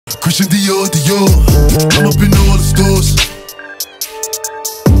Christian Dior, Dior. I'm up in all the stores.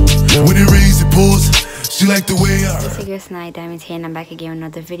 When it rains, it pours. She like the way I. It's your girl Snide Diamonds here, and I'm back again with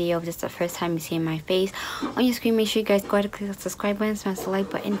another video. If this is the first time you see my face on your screen, make sure you guys go ahead and click the subscribe button, smash the like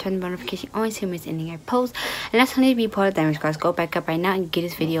button, turn the notification on so you miss anything I post. And that's how to be part of Diamond Squad. Go back up right now and give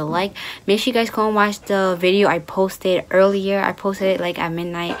this video a like. Make sure you guys go and watch the video I posted earlier. I posted it like at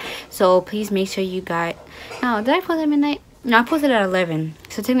midnight, so please make sure you got. No, did I post it at midnight? No, I posted it at 11.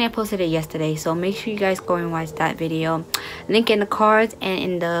 So technically I posted it yesterday. So make sure you guys go and watch that video. Link in the cards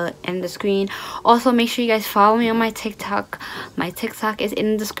and in the screen. Also make sure you guys follow me on my TikTok. My TikTok is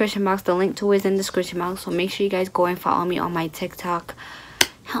in the description box. The link to it is in the description box. So make sure you guys go and follow me on my TikTok.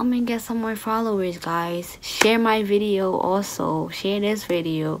 Help me get some more followers, guys. Share my video also. Share this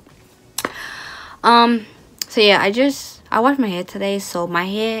video. So yeah, I washed my hair today, so my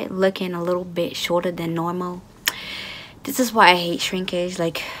hair looking a little bit shorter than normal. This is why I hate shrinkage.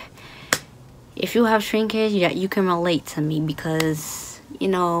 Like, if you have shrinkage, you can relate to me, because, you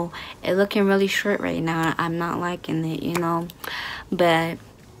know, it's looking really short right now. I'm not liking it, you know. But,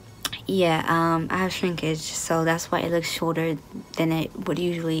 yeah, I have shrinkage, so that's why it looks shorter than it would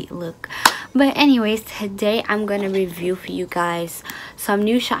usually look. But anyways, today I'm going to review for you guys some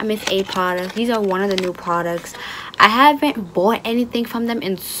new shopmissa products. These are one of the new products. I haven't bought anything from them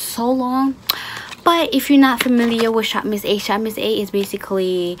in so long. But if you're not familiar with shopmissa is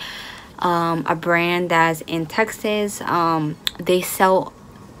basically a brand that's in Texas. They sell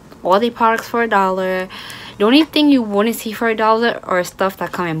all their products for $1. The only thing you wouldn't see for $1 are stuff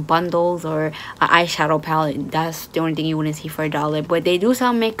that come in bundles, or an eyeshadow palette. That's the only thing you wouldn't see for $1. But they do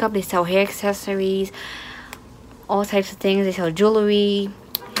sell makeup, they sell hair accessories, all types of things. They sell jewelry.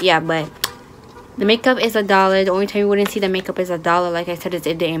 Yeah, but the makeup is $1. The only time you wouldn't see the makeup is $1. Like I said, it's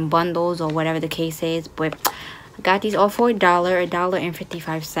if they're in bundles or whatever the case is. But I got these all for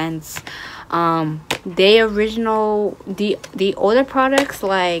 $1.55. They original the older products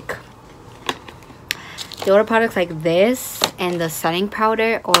like this and the setting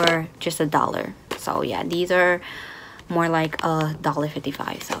powder or just $1. So yeah, these are more like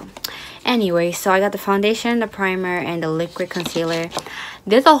 $1.55. So anyway, so I got the foundation, the primer, and the liquid concealer.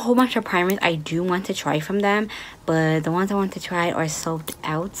 There's a whole bunch of primers I do want to try from them, but the ones I want to try are sold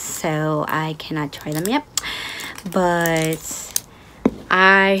out, so I cannot try them yet. But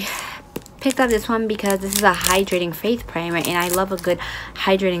I picked up this one because this is a hydrating face primer, and I love a good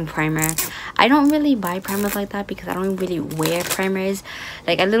hydrating primer. I don't really buy primers like that because I don't really wear primers.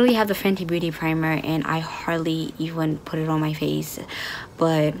 Like, I literally have the Fenty Beauty primer and I hardly even put it on my face.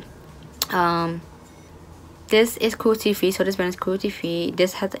 But this is cruelty free, so this brand is cruelty free.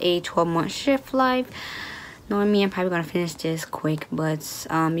 This has a 12-month shelf life. Knowing me, I'm probably gonna finish this quick, but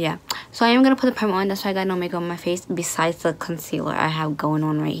yeah. So I am gonna put the primer on. That's why I got no makeup on my face besides the concealer I have going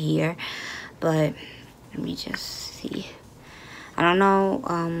on right here. But let me just see. I don't know.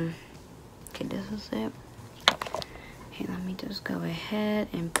 Okay, this is it. Okay, let me just go ahead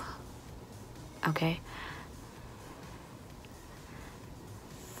and okay.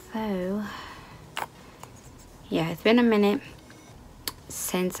 So yeah, it's been a minute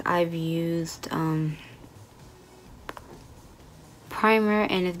since I've used primer,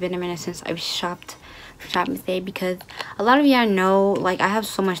 and it's been a minute since I've shopped shopmissa, because a lot of y'all know, like, I have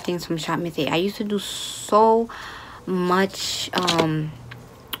so much things from shopmissa. I used to do so much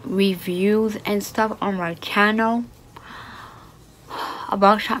reviews and stuff on my channel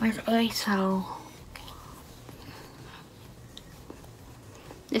about shopmissa, so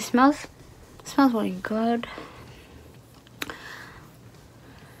it smells really good.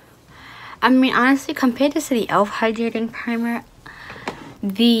 I mean, honestly, compared to the e.l.f. hydrating primer,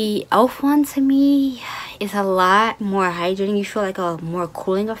 the e.l.f. one to me is a lot more hydrating. You feel like a more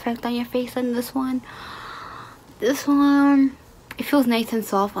cooling effect on your face than this one. This one, it feels nice and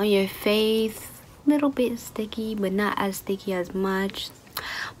soft on your face. Little bit sticky, but not as sticky as much.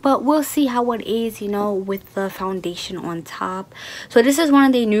 But we'll see how it is, you know, with the foundation on top. So this is one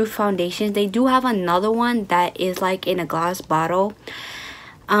of the new foundations. They do have another one that is like in a glass bottle.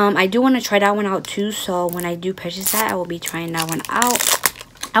 I do want to try that one out too. So when I do purchase that, I will be trying that one out.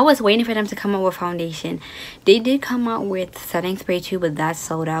 I was waiting for them to come out with foundation. They did come out with setting spray too, but that's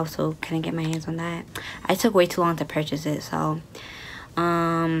sold out, so couldn't get my hands on that. I took way too long to purchase it, so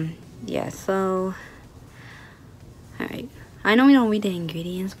yeah. So alright, I know we don't read the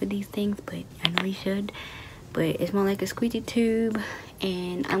ingredients with these things, but I know you should. But it's more like a squeezy tube,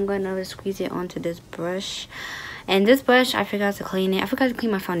 and I'm gonna squeeze it onto this brush. And this brush, I forgot to clean it. I forgot to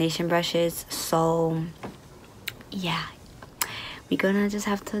clean my foundation brushes, so yeah, we're gonna just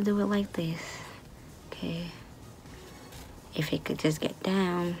have to do it like this. Okay, if it could just get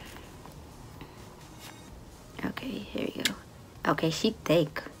down. Okay, here we go. Okay, she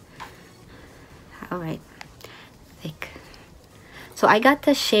thick. Alright, thick. So I got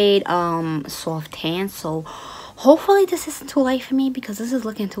the shade soft tan. So hopefully this isn't too light for me, because this is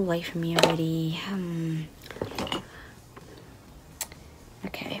looking too light for me already.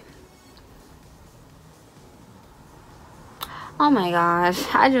 Okay. Oh my gosh,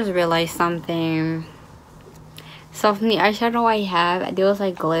 I just realized something. So from the eyeshadow I have, there was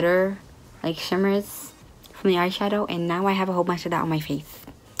like glitter, like shimmers from the eyeshadow, and now I have a whole bunch of that on my face.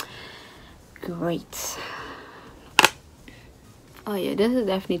 Great. Oh yeah, this is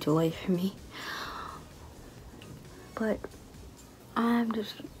definitely too late for me. But I'm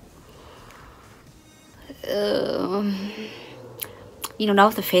just you know, that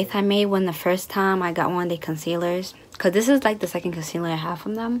was the face I made when the first time I got one of the concealers, because this is like the second concealer I have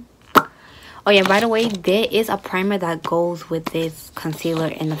from them. Oh yeah, by the way, there is a primer that goes with this concealer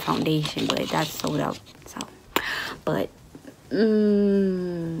and the foundation, but that's sold out. So, but I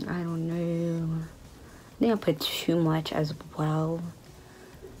don't know. I think I put too much as well.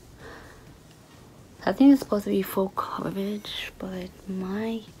 I think it's supposed to be full coverage, but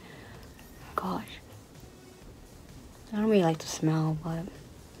my gosh, I don't really like the smell, but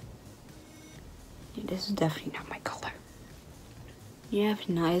yeah, this is definitely not my color. Yeah, it's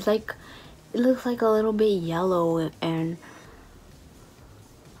not. It's like, it looks like a little bit yellow, and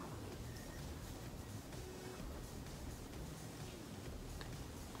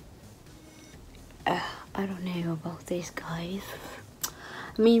I don't know about this, guys.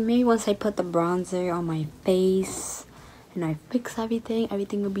 I mean, maybe once I put the bronzer on my face and I fix everything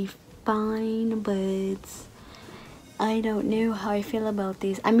will be fine, but I don't know how I feel about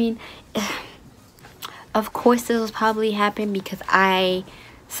this. I mean, of course this will probably happen because I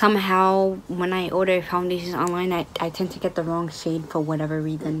somehow, when I order foundations online, I tend to get the wrong shade for whatever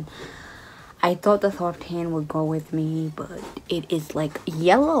reason. I thought the soft tan would go with me, but it is like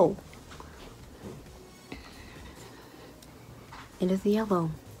yellow. It is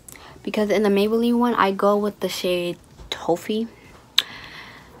yellow. Because in the Maybelline one, I go with the shade Toffee.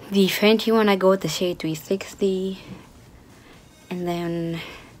 The Fenty one, I go with the shade 360. And then,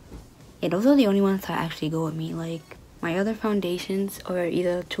 yeah, those are the only ones that actually go with me. Like, my other foundations are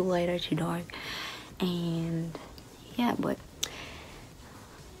either too light or too dark. And, yeah, but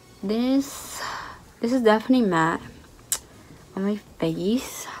this is definitely matte on my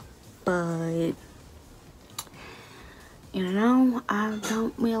face. But you know, I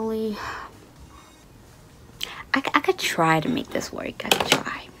don't really, I could try to make this work. I could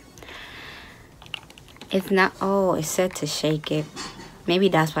try. It's not, oh, it said to shake it. Maybe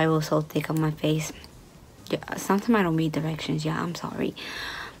that's why it was so thick on my face. Yeah, sometimes I don't read directions. Yeah, I'm sorry,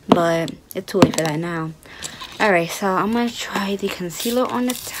 but it's too late for that now. Alright, so I'm gonna try the concealer on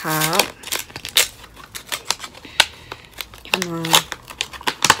the top. Come on.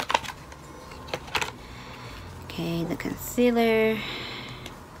 Okay, the concealer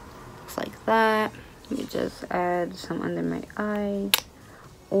looks like that. Let me just add some under my eye.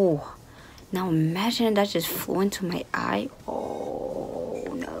 Oh, now imagine that just flew into my eye. Oh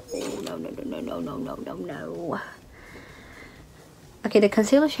no, no, no, no, no, no, no, no, no. Okay, the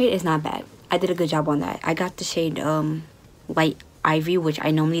concealer shade is not bad. I did a good job on that. I got the shade Light Ivy, which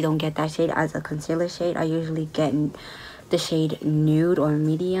I normally don't get that shade as a concealer shade. I usually get the shade Nude or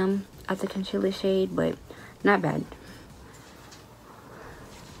Medium as a concealer shade, but not bad.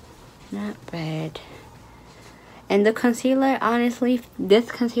 Not bad. And the concealer, honestly,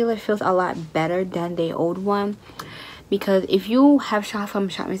 this concealer feels a lot better than the old one. Because if you have shot from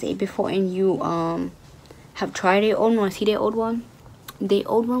shopmissa before and you have tried the old one or see the old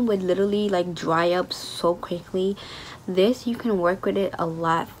one would literally like dry up so quickly. This, you can work with it a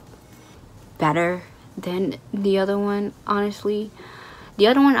lot better than the other one, honestly. The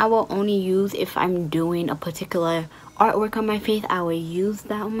other one I will only use if I'm doing a particular artwork on my face. I will use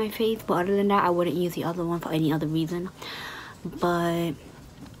that on my face, but other than that, I wouldn't use the other one for any other reason. But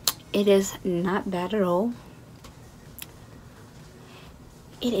it is not bad at all.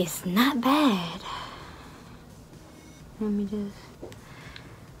 It is not bad. Let me just...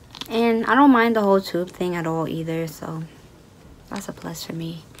 And I don't mind the whole tube thing at all either, so that's a plus for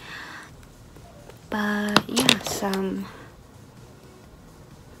me. But yeah, some...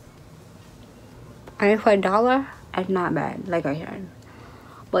 I mean, for $1, it's not bad, like I said.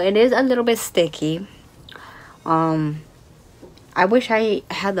 But it is a little bit sticky. I wish I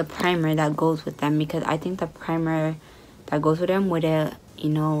had the primer that goes with them, because I think the primer that goes with them would, you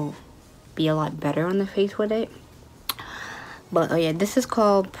know, be a lot better on the face with it. But oh yeah, this is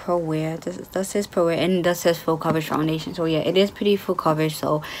called Pro Wear. This says Pro Wear, and this says full coverage foundation. So yeah, it is pretty full coverage.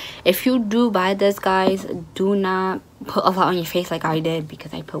 So if you do buy this, guys, do not put a lot on your face like I did,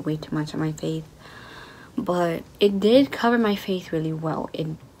 because I put way too much on my face. But it did cover my face really well.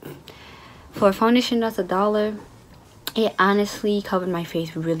 For a foundation that's $1, it honestly covered my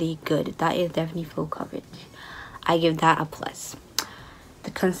face really good. That is definitely full coverage. I give that a plus.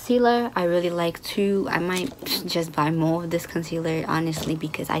 The concealer I really like too. I might just buy more of this concealer, honestly,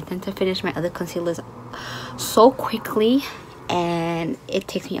 because I tend to finish my other concealers so quickly and it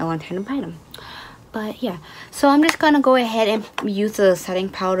takes me a long time to buy them. But yeah, so I'm just gonna go ahead and use the setting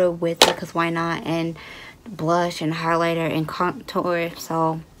powder with it, because why not, and blush and highlighter and contour.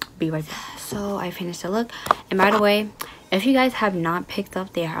 So be right back. So I finished the look, and by the way, if you guys have not picked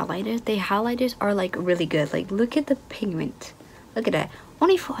up their highlighters are like really good. Like, look at the pigment. Look at that.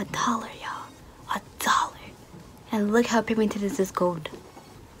 Only for $1, y'all. $1. And look how pigmented this gold.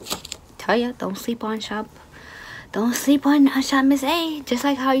 Tell ya, don't sleep on shop. Don't sleep on Shop Miss A. Just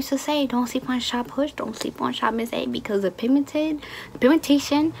like how I used to say, don't sleep on Shop Push. Don't sleep on Shop Miss A, because the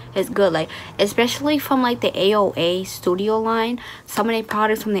pigmentation is good. Like, especially from like the AOA Studio line. Some of the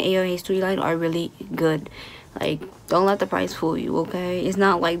products from the AOA Studio line are really good. Like, don't let the price fool you, okay? It's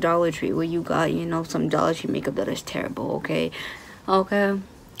not like Dollar Tree where you got, you know, some Dollar Tree makeup that is terrible, okay? Okay?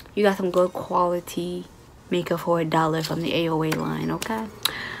 You got some good quality makeup for $1 from the AOA line, okay?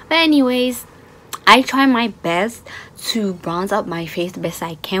 But anyways, I try my best to bronze up my face the best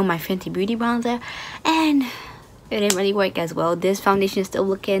I can with my Fenty Beauty bronzer, and it didn't really work as well. This foundation is still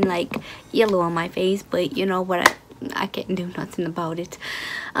looking like yellow on my face, but you know what? I can't do nothing about it.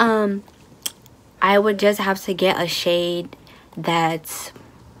 I would just have to get a shade that's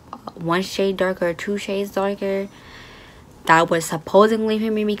one shade darker or 2 shades darker. That was supposedly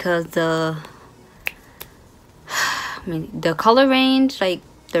for me, because the color range, like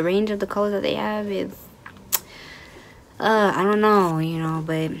the range of the colors that they have is I don't know, you know.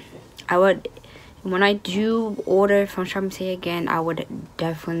 But I would, when I do order from shopmissa again, I would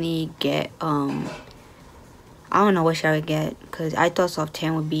definitely get I don't know what shade I would get, because I thought soft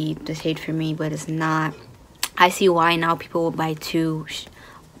tan would be the shade for me, but it's not. I see why now people will buy two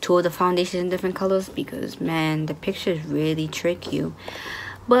of the foundations in different colors, because man, the pictures really trick you.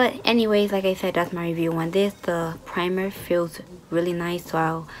 But anyways, like I said, that's my review on this. The primer feels really nice, so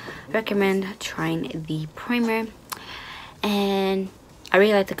I'll recommend trying the primer. And I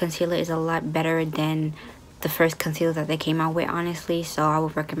really like the concealer. It's a lot better than the first concealer that they came out with, honestly, so I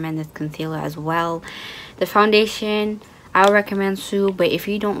would recommend this concealer as well. The foundation I would recommend too, but if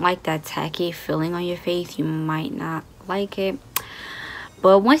you don't like that tacky feeling on your face, you might not like it.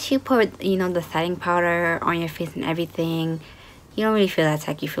 But once you put, you know, the setting powder on your face and everything, you don't really feel that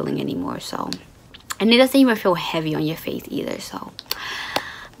tacky feeling anymore. So, and it doesn't even feel heavy on your face either. So,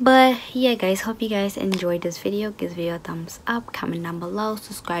 but yeah, guys, hope you guys enjoyed this video. Give this video a thumbs up, comment down below,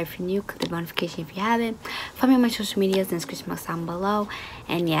 subscribe if you're new, click the notification if you haven't, follow me on my social medias in the description box down below.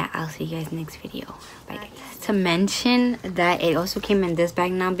 And yeah, I'll see you guys next video. Bye, guys. To mention that it also came in this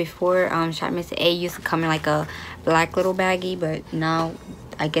bag now. Before shopmissa A used to come in like a black little baggie, but now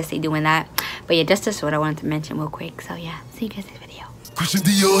I guess they're doing that. But yeah, just what I wanted to mention real quick. So yeah, see you guys next video. Christian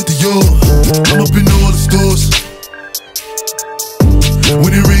Dior. I'm up in all the stores.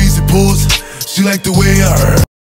 When it rains, it pours. She like the way I